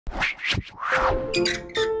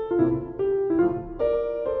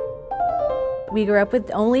We grew up with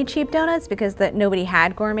only cheap donuts because nobody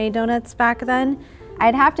had gourmet donuts back then.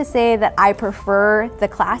 I'd have to say that I prefer the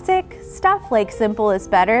classic stuff, like simple is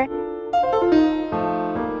better.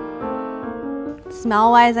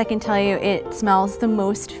 Smell-wise, I can tell you it smells the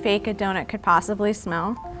most fake a donut could possibly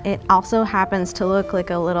smell. It also happens to look like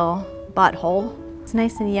a little butthole. It's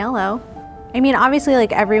nice and yellow. I mean, obviously,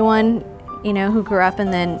 like everyone, you know, who grew up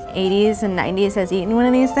in the 80s and 90s has eaten one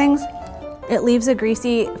of these things. It leaves a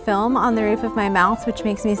greasy film on the roof of my mouth, which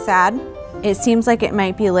makes me sad. It seems like it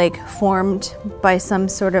might be like formed by some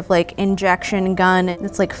sort of like injection gun.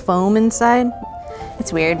 It's like foam inside.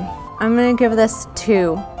 It's weird. I'm gonna give this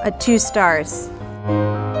 2 stars.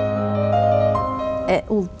 It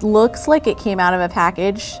looks like it came out of a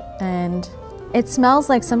package and it smells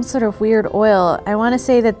like some sort of weird oil. I wanna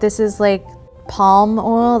say that this is like palm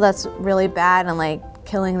oil that's really bad and like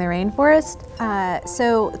killing the rainforest.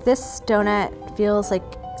 So this donut feels like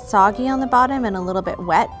soggy on the bottom and a little bit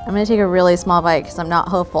wet. I'm gonna take a really small bite because I'm not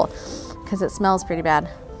hopeful because it smells pretty bad.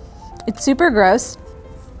 It's super gross,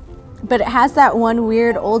 but it has that one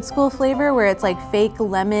weird old school flavor where it's like fake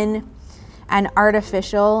lemon and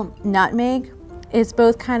artificial nutmeg. It's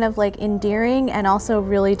both kind of like endearing and also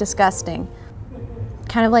really disgusting.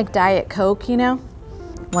 Kind of like Diet Coke, you know?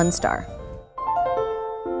 1 star.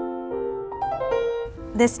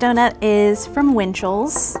 This donut is from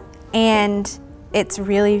Winchell's and it's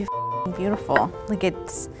really beautiful. Like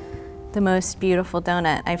it's the most beautiful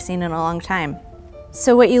donut I've seen in a long time.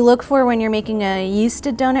 So what you look for when you're making a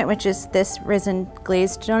yeasted donut, which is this risen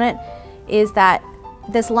glazed donut, is that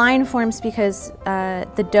this line forms because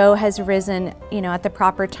the dough has risen, you know, at the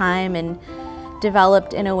proper time and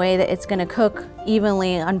developed in a way that it's gonna cook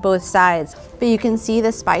evenly on both sides. But you can see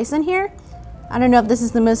the spice in here. I don't know if this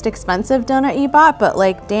is the most expensive donut you bought, but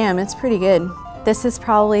like, damn, it's pretty good. This is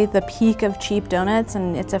probably the peak of cheap donuts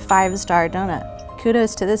and it's a 5-star donut.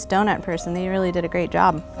 Kudos to this donut person, they really did a great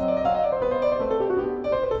job.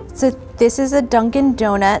 So this is a Dunkin'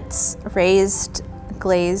 Donuts raised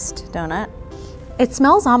glazed donut. It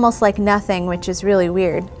smells almost like nothing, which is really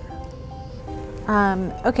weird.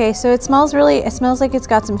 Okay, so it smells like it's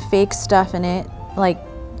got some fake stuff in it, like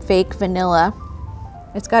fake vanilla.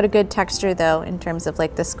 It's got a good texture though, in terms of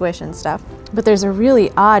like the squish and stuff. But there's a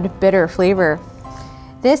really odd, bitter flavor.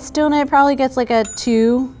 This donut probably gets like a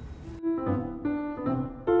 2.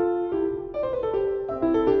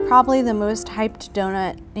 Probably the most hyped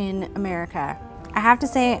donut in America. I have to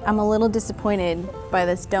say I'm a little disappointed by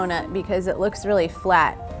this donut because it looks really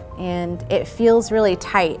flat and it feels really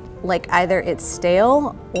tight, like either it's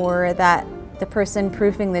stale or that the person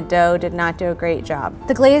proofing the dough did not do a great job.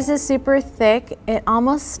 The glaze is super thick. It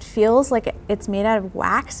almost feels like it's made out of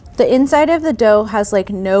wax. The inside of the dough has like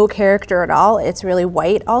no character at all. It's really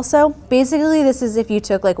white also. Basically, this is if you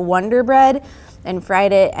took like Wonder Bread and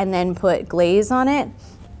fried it and then put glaze on it.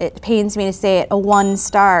 It pains me to say it, a 1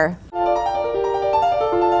 star